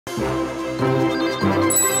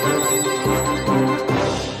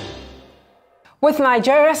With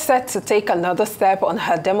Nigeria set to take another step on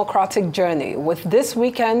her democratic journey with this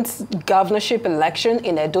weekend's governorship election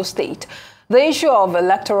in Edo State, the issue of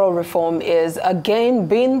electoral reform is again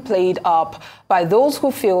being played up by those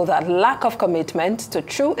who feel that lack of commitment to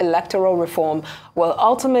true electoral reform will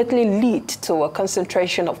ultimately lead to a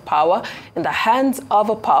concentration of power in the hands of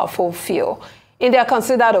a powerful few. In their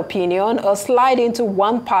considered opinion, a slide into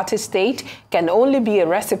one-party state can only be a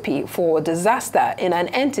recipe for disaster in an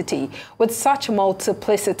entity with such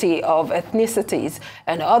multiplicity of ethnicities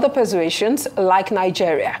and other persuasions like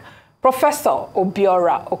Nigeria. Professor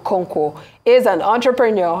Obiora Okonkwo is an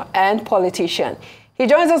entrepreneur and politician. He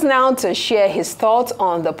joins us now to share his thoughts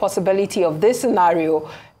on the possibility of this scenario,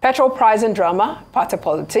 petrol pricing drama, party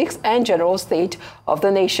politics, and general state of the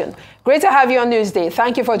nation. Great to have you on Newsday.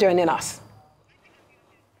 Thank you for joining us.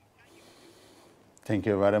 Thank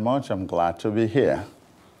you very much. I'm glad to be here.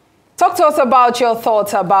 Talk to us about your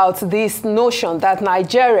thoughts about this notion that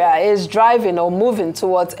Nigeria is driving or moving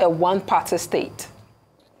towards a one-party state.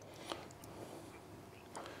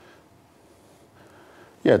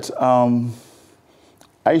 Yes,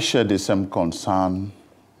 I share the same concern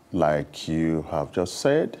like you have just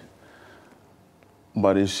said.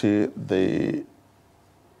 But you see,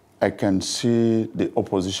 I can see the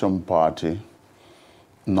opposition party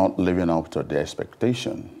not living up to the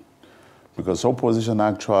expectation, because opposition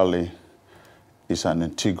actually is an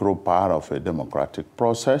integral part of a democratic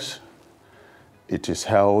process. It is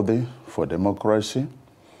healthy for democracy.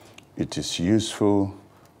 It is useful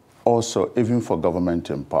also even for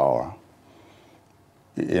government in power.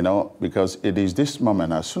 You know, because it is this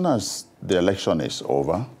moment, as soon as the election is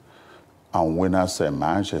over and winners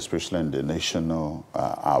emerge, especially in the national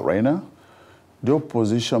arena, the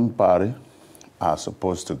opposition party are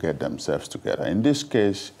supposed to get themselves together. In this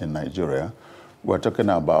case, in Nigeria, we're talking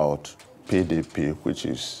about PDP, which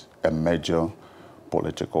is a major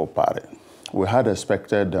political party. We had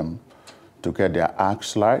expected them to get their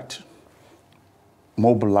acts right,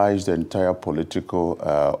 mobilize the entire political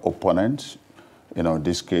opponents. You know, in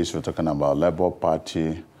this case, we're talking about Labour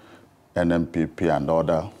Party, NMPP, and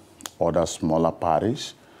other smaller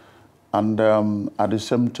parties. And at the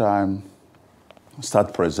same time,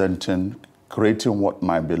 start creating what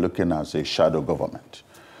might be looking as a shadow government.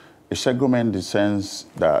 A shadow government in the sense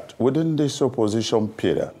that within this opposition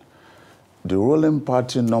period, the ruling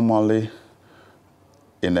party normally,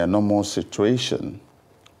 in a normal situation,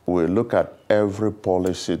 will look at every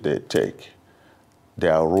policy they take,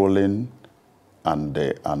 their ruling and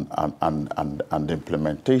the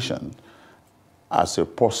implementation as a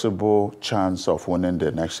possible chance of winning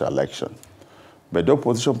the next election. But the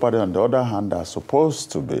opposition party, on the other hand, are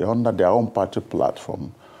supposed to be under their own party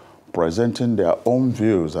platform, presenting their own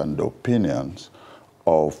views and opinions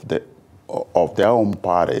of their own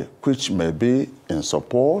party, which may be in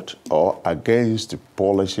support or against the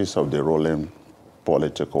policies of the ruling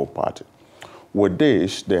political party. With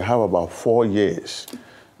this, they have about 4 years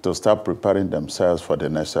to start preparing themselves for the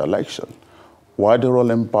next election, while the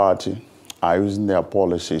ruling party are using their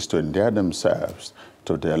policies to endear themselves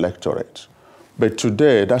to the electorate. But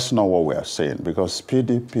today, that's not what we are saying, because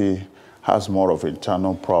PDP has more of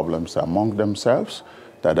internal problems among themselves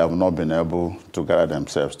that have not been able to gather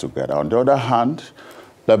themselves together. On the other hand,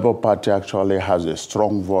 Labour Party actually has a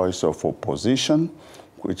strong voice of opposition,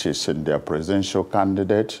 which is in their presidential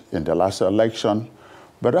candidate in the last election.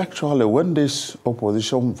 But actually, when this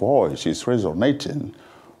opposition voice is resonating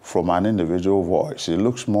from an individual voice, it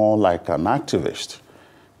looks more like an activist.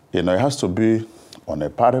 You know, it has to be on a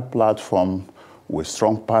party platform with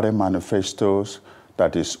strong party manifestos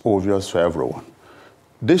that is obvious for everyone.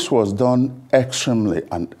 This was done extremely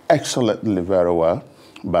and excellently very well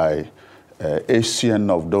by ACN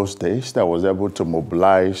of those days that was able to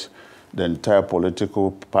mobilize the entire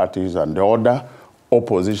political parties and the other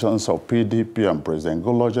oppositions of PDP and President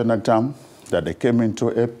Goodluck Jonathan, that they came into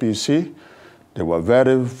APC. They were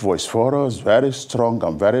very vociferous, very strong,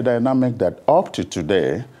 and very dynamic, that up to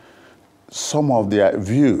today, some of their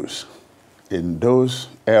views in those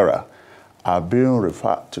era are being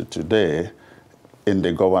referred to today in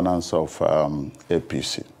the governance of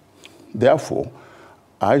APC. Therefore,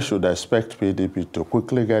 I should expect PDP to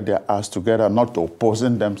quickly get their acts together, not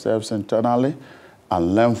opposing themselves internally,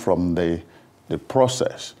 and learn from the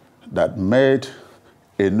process that made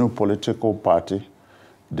a new political party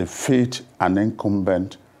defeat an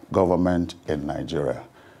incumbent government in Nigeria.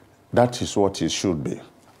 That is what it should be.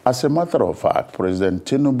 As a matter of fact, President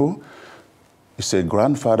Tinubu is a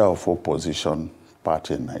grandfather of opposition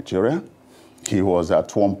party in Nigeria. He was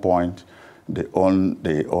at one point the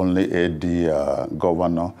only AD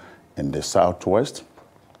governor in the Southwest.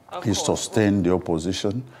 He sustained the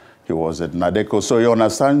opposition. He was at Nadeko. So you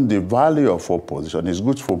understand the value of opposition. It's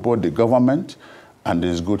good for both the government and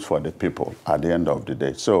it's good for the people at the end of the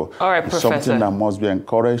day. So it's something that must be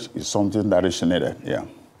encouraged. It's something that is needed. Yeah.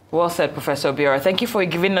 Well said, Professor Obiora. Thank you for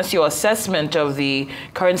giving us your assessment of the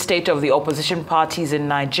current state of the opposition parties in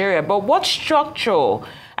Nigeria. But what structural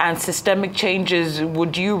and systemic changes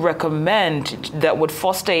would you recommend that would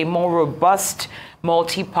foster a more robust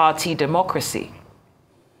multi-party democracy?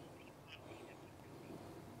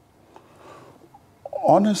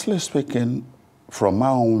 Honestly speaking, from my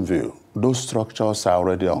own view, those structures are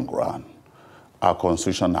already on ground. Our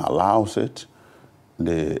constitution allows it.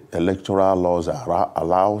 The electoral laws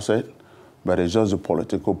allows it. But it's just the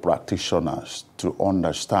political practitioners to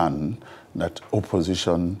understand that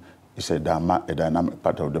opposition is a dynamic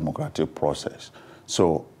part of the democratic process.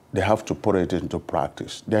 So they have to put it into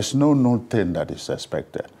practice. There's no new thing that is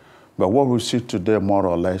expected. But what we see today, more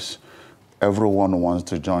or less, everyone wants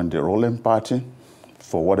to join the ruling party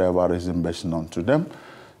for whatever reason best known to them.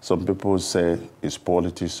 Some people say it's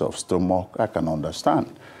politics of stomach. I can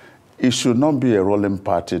understand. It should not be a ruling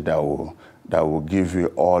party that will give you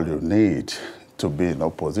all you need to be in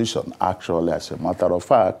opposition. Actually, as a matter of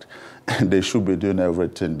fact, they should be doing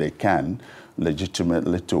everything they can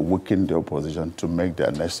legitimately to weaken the opposition to make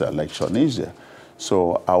their next election easier.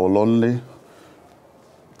 So I will only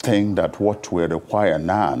think that what we require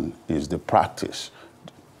now is the practice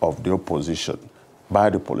of the opposition by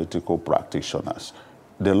the political practitioners.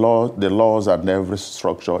 The laws and every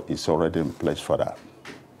structure is already in place for that.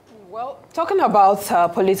 Well, talking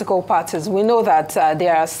about political parties, we know that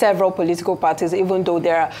there are several political parties, even though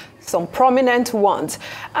there are some prominent ones.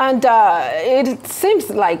 And it seems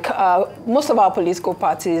like most of our political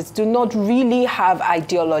parties do not really have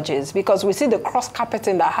ideologies, because we see the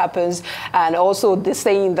cross-carpeting that happens, and also the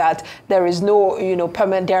saying that there is no,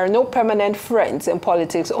 there are no permanent friends in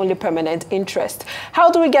politics, only permanent interest. How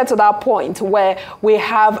do we get to that point where we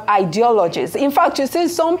have ideologies? In fact, you see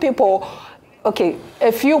some people, okay,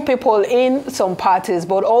 a few people in some parties,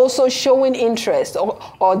 but also showing interest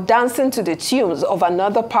or dancing to the tunes of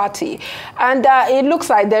another party. And it looks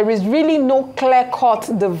like there is really no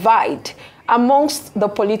clear-cut divide amongst the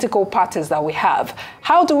political parties that we have.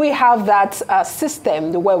 How do we have that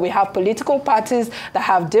system where we have political parties that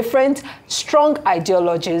have different strong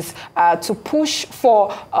ideologies to push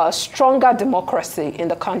for a stronger democracy in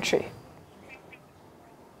the country?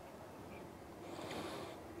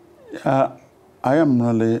 I am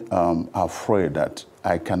really afraid that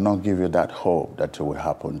I cannot give you that hope that it will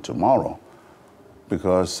happen tomorrow,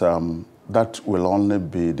 because that will only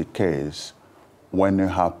be the case when you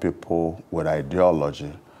have people with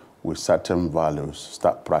ideology, with certain values,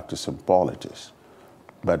 start practicing politics.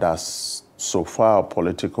 But as so far our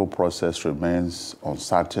political process remains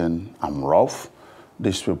uncertain and rough,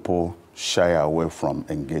 these people shy away from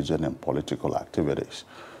engaging in political activities.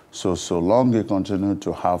 So long you continue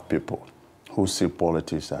to have people who see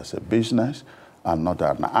politics as a business and not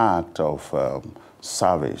an act of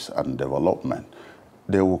service and development,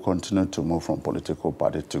 they will continue to move from political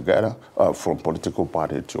party together, from political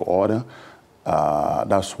party to order.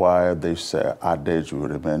 That's why this adage will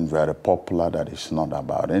remain very popular, that it's not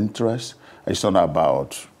about interest. It's not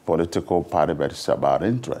about political party, but it's about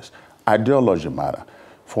interest. Ideology matter.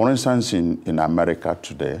 For instance, in America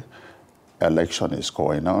today, election is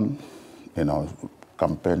going on,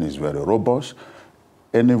 campaign is very robust.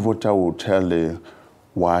 Any voter will tell you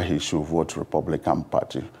why he should vote Republican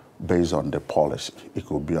Party based on the policy. It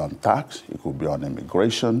could be on tax, it could be on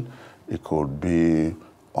immigration, it could be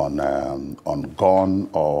on gun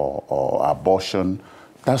or abortion.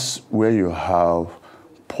 That's where you have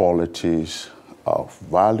politics of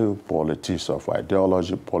value, politics of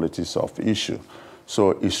ideology, politics of issue.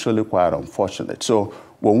 So it's really quite unfortunate. So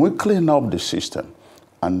when we clean up the system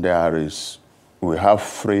and we have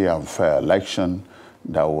free and fair election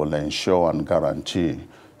that will ensure and guarantee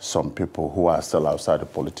some people who are still outside the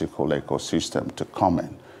political ecosystem to come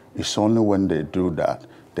in. It's only when they do that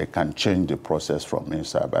they can change the process from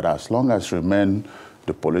inside. But as long as remain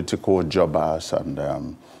the political jobbers and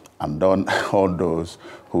all those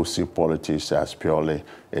who see politics as purely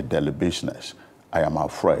a daily business, I am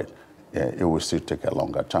afraid it will still take a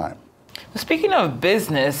longer time. Speaking of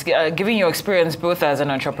business, given your experience both as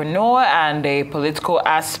an entrepreneur and a political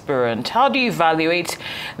aspirant, how do you evaluate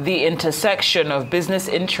the intersection of business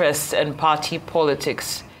interests and party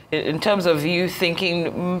politics in terms of you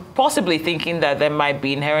possibly thinking that there might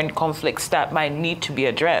be inherent conflicts that might need to be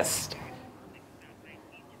addressed?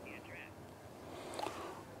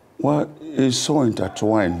 Well, it's so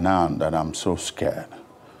intertwined now that I'm so scared.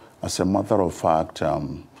 As a matter of fact,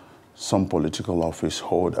 some political office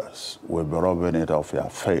holders will be rubbing it off their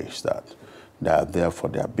face that they are there for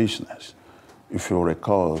their business. If you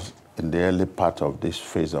recall, in the early part of this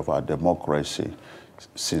phase of our democracy,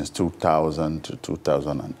 since 2000 to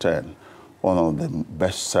 2010, one of the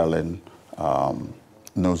best-selling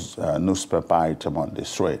newspaper item on the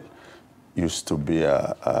street used to be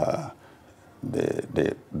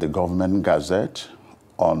the government gazette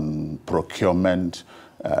on procurement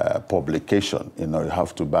publication. You know, you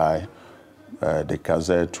have to buy the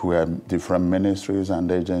gazette where different ministries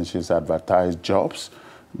and agencies advertise jobs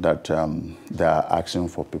that they are asking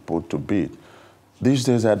for people to bid. These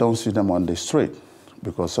days, I don't see them on the street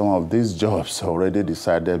because some of these jobs are already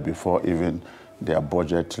decided before even their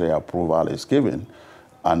budgetary approval is given,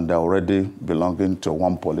 and they're already belonging to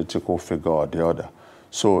one political figure or the other.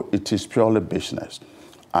 So it is purely business,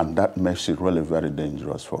 and that makes it really very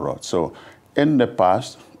dangerous for us. So in the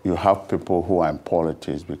past, you have people who are in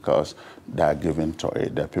politics because they are given to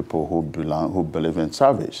it. There are people who believe in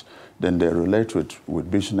service. Then they relate with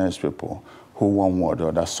business people who one way or the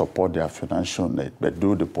other support their financial need, but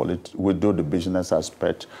do the business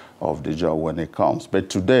aspect of the job when it comes. But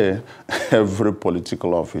today, every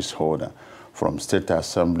political office holder, from state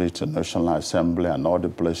assembly to national assembly and all the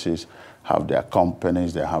places, have their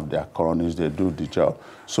companies, they have their cronies, they do the job.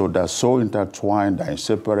 So they're so intertwined, they're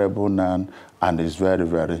inseparable now, and it's very,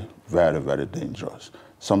 very, very, very dangerous.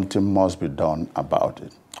 Something must be done about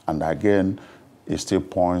it. And again, it still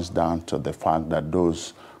points down to the fact that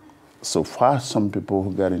so far some people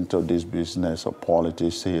who get into this business or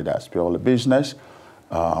politics see it as purely business,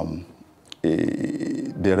 the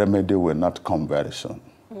remedy will not come very soon.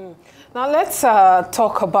 Now let's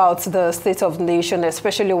talk about the state of the nation,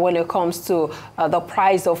 especially when it comes to the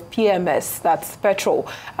price of PMS, that's petrol.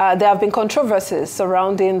 There have been controversies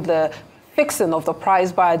surrounding the fixing of the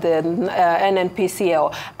price by the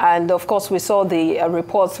NNPCL. And of course, we saw the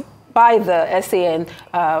reports by the SAN,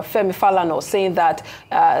 Femi Falana, saying that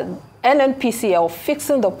NNPCL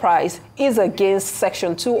fixing the price is against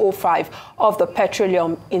Section 205 of the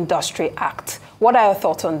Petroleum Industry Act. What are your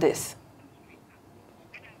thoughts on this?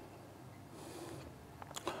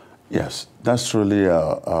 Yes, that's really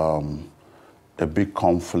a big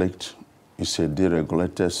conflict. It's a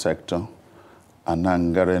deregulated sector, and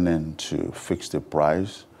I'm getting in to fix the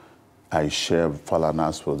price. I share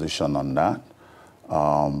Falana's position on that,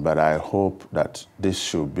 but I hope that this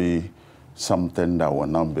should be something that will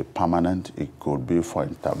not be permanent. It could be for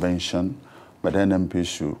intervention, but NMP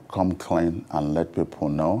should come clean and let people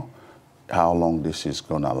know how long this is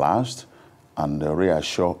going to last, and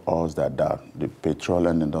reassure us that the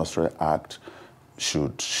Petroleum Industry Act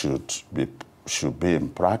should be in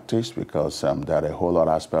practice, because there are a whole lot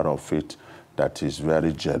of aspect of it that is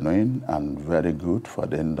very genuine and very good for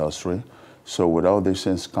the industry. So with all these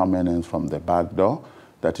things coming in from the back door,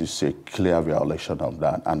 that is a clear violation of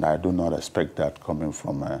that, and I do not expect that coming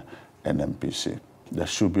from NNPC. There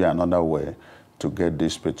should be another way to get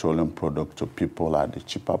this petroleum product to people at a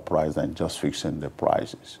cheaper price than just fixing the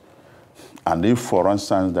prices. And if, for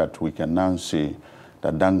instance, that we can now see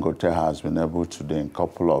that Dangote has been able to do in a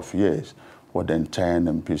couple of years what the entire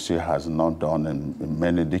NNPC has not done in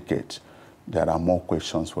many decades, there are more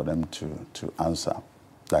questions for them to answer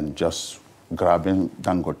than just grabbing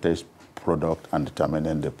Dangote's product and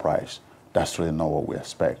determining the price. That's really not what we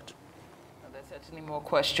expect. There's certainly more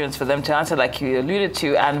questions for them to answer, like you alluded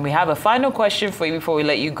to. And we have a final question for you before we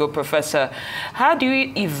let you go, Professor. How do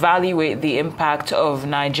you evaluate the impact of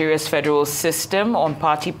Nigeria's federal system on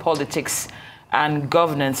party politics and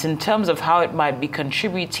governance in terms of how it might be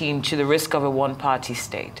contributing to the risk of a one-party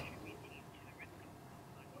state?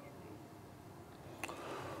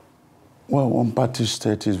 Well, one-party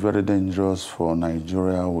state is very dangerous for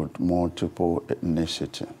Nigeria with multiple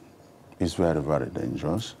ethnicity. It's very, very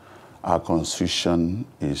dangerous. Our constitution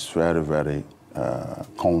is very, very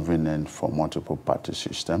convenient for multiple party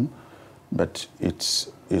system, but it's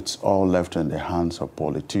all left in the hands of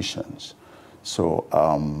politicians. So,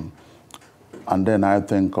 and then I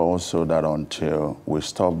think also that until we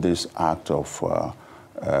stop this act of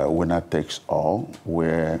winner takes all,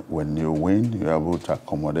 where when you win, you're able to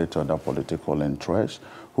accommodate other political interests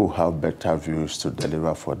who have better views to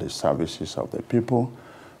deliver for the services of the people.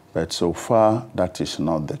 But so far, that is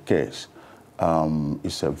not the case.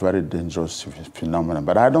 It's a very dangerous phenomenon,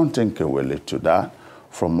 but I don't think it will lead to that.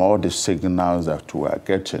 From all the signals that we are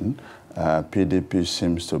getting, PDP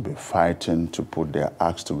seems to be fighting to put their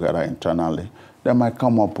acts together internally. They might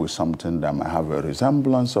come up with something that might have a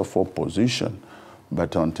resemblance of opposition.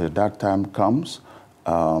 But until that time comes,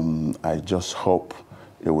 I just hope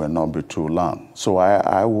it will not be too long. So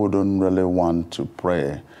I wouldn't really want to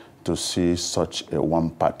pray to see such a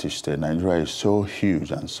one-party state. Nigeria is so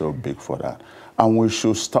huge and so big for that. And we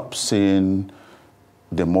should stop seeing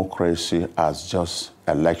democracy as just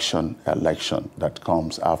election that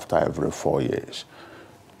comes after every 4 years.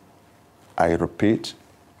 I repeat,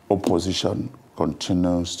 opposition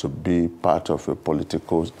continues to be part of a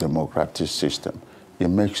political democratic system. It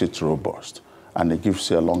makes it robust, and it gives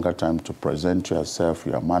you a longer time to present yourself,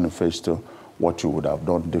 your manifesto, what you would have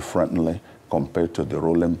done differently compared to the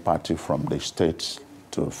ruling party from the states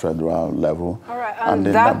to federal level. All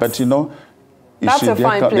right, but you know,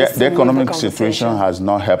 the economic situation has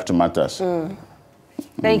not helped matters.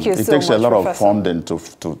 Thank you so much, It takes a lot Professor. of funding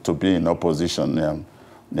to be in opposition.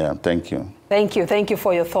 Yeah, thank you. Thank you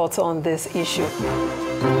for your thoughts on this issue.